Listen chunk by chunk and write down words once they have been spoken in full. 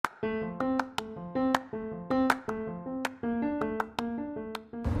Hey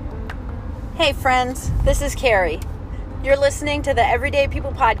friends, this is Carrie. You're listening to the Everyday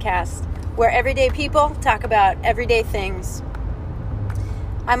People podcast, where everyday people talk about everyday things.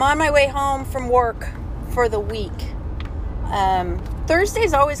 I'm on my way home from work for the week.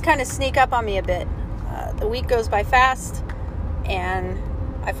 Thursdays always kind of sneak up on me a bit. The week goes by fast, and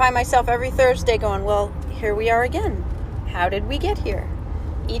I find myself every Thursday going, well, here we are again. How did we get here?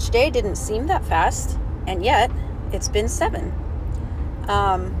 Each day didn't seem that fast, and yet it's been 7.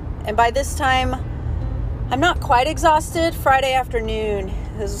 And by this time, I'm not quite exhausted. Friday afternoon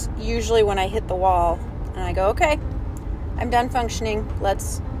is usually when I hit the wall. And I go, okay, I'm done functioning.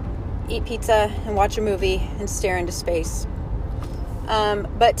 Let's eat pizza and watch a movie and stare into space.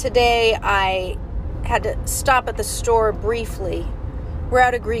 But today I had to stop at the store briefly. We're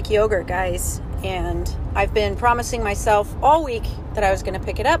out of Greek yogurt, guys. And I've been promising myself all week that I was going to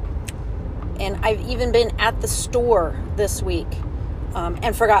pick it up. And I've even been at the store this week.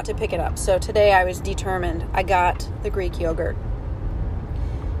 And forgot to pick it up. So today I was determined. I got the Greek yogurt.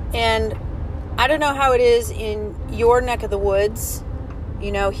 And I don't know how it is in your neck of the woods.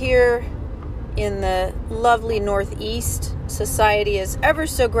 You know, here in the lovely Northeast, society is ever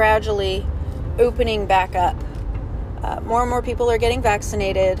so gradually opening back up. More and more people are getting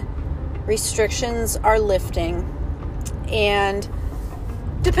vaccinated. Restrictions are lifting. And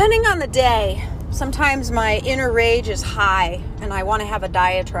depending on the day, sometimes my inner rage is high and I want to have a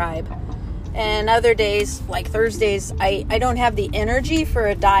diatribe. And other days, like Thursdays, I don't have the energy for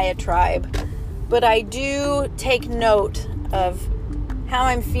a diatribe. But I do take note of how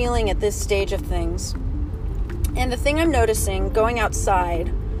I'm feeling at this stage of things. And the thing I'm noticing going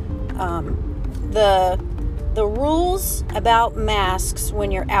outside, the rules about masks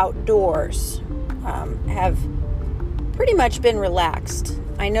when you're outdoors have pretty much been relaxed.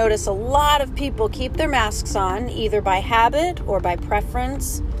 I notice a lot of people keep their masks on, either by habit or by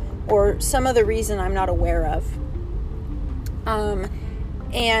preference or some other reason I'm not aware of.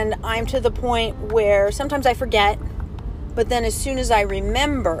 And I'm to the point where sometimes I forget, but then as soon as I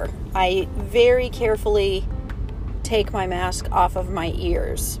remember, I very carefully take my mask off of my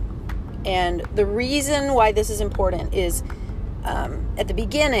ears. And the reason why this is important is at the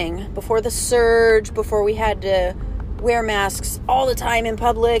beginning, before the surge, before we had to wear masks all the time in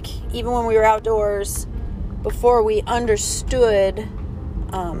public, even when we were outdoors, before we understood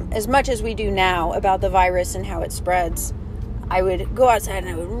as much as we do now about the virus and how it spreads, I would go outside and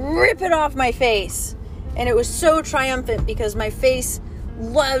I would rip it off my face. And it was so triumphant because my face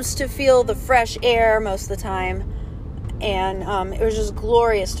loves to feel the fresh air most of the time. And it was just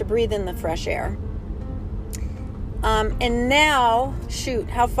glorious to breathe in the fresh air. And now, shoot,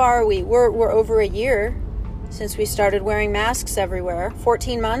 how far are we? We're over a year since we started wearing masks everywhere.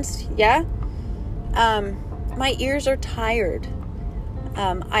 14 months, yeah? My ears are tired.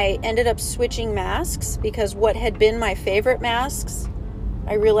 I ended up switching masks because what had been my favorite masks,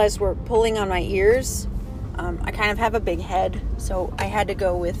 I realized were pulling on my ears. I kind of have a big head, so I had to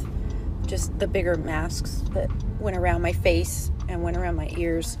go with just the bigger masks that went around my face and went around my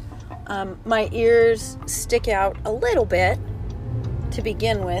ears. My ears stick out a little bit to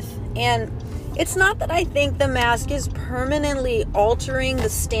begin with, and it's not that I think the mask is permanently altering the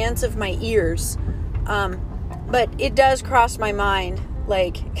stance of my ears, but it does cross my mind,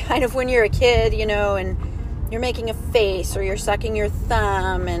 like kind of when you're a kid, you know, and you're making a face or you're sucking your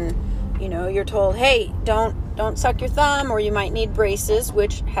thumb and, you know, you're told, hey, don't suck your thumb or you might need braces,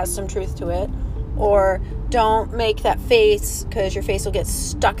 which has some truth to it, or don't make that face because your face will get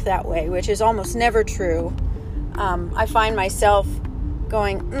stuck that way, which is almost never true. I find myself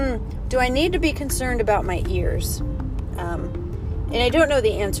going, do I need to be concerned about my ears? And I don't know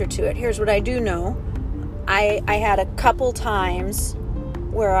the answer to it. Here's what I do know. I had a couple times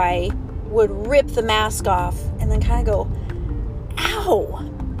where I would rip the mask off and then kind of go, ow.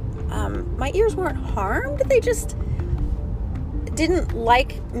 My ears weren't harmed. They just didn't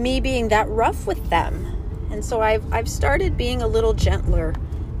like me being that rough with them. And so I've started being a little gentler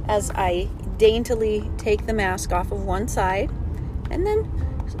as I daintily take the mask off of one side and then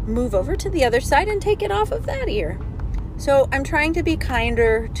move over to the other side and take it off of that ear. So I'm trying to be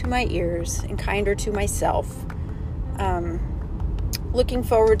kinder to my ears and kinder to myself. Looking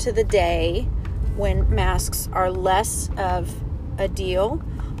forward to the day when masks are less of a deal.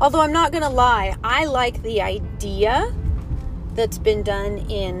 Although I'm not going to lie, I like the idea that's been done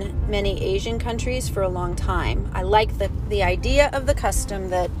in many Asian countries for a long time. I like the idea of the custom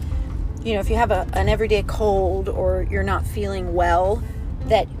that, you know, if you have an everyday cold or you're not feeling well,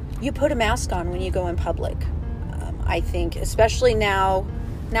 that you put a mask on when you go in public. I think, especially now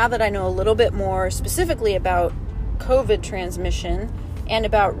now that I know a little bit more specifically about COVID transmission and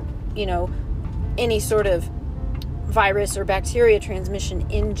about, any sort of virus or bacteria transmission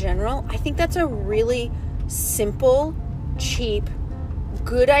in general, I think that's a really simple, cheap,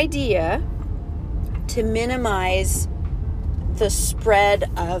 good idea to minimize the spread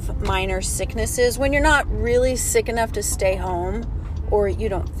of minor sicknesses when you're not really sick enough to stay home, or you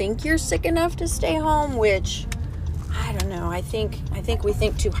don't think you're sick enough to stay home, which I don't know. I think we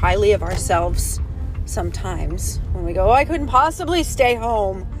think too highly of ourselves sometimes when we go, I couldn't possibly stay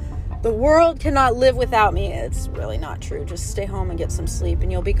home. The world cannot live without me. It's really not true. Just stay home and get some sleep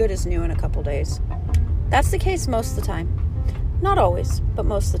and you'll be good as new in a couple days. That's the case most of the time. Not always, but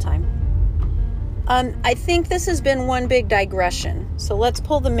most of the time. I think this has been one big digression. So let's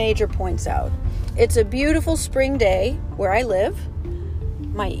pull the major points out. It's a beautiful spring day where I live.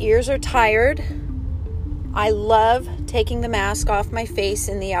 My ears are tired. I love taking the mask off my face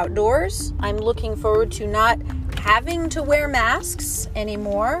in the outdoors. I'm looking forward to not having to wear masks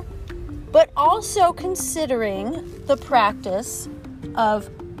anymore, but also considering the practice of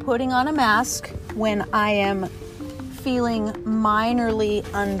putting on a mask when I am feeling minorly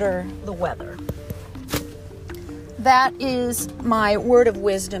under the weather. That is my word of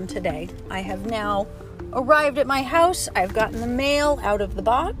wisdom today. I have now arrived at my house. I've gotten the mail out of the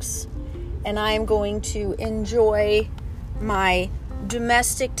box, and I am going to enjoy my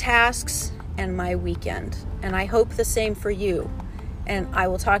domestic tasks and my weekend. And I hope the same for you. And I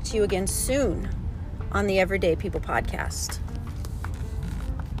will talk to you again soon on the Everyday People podcast.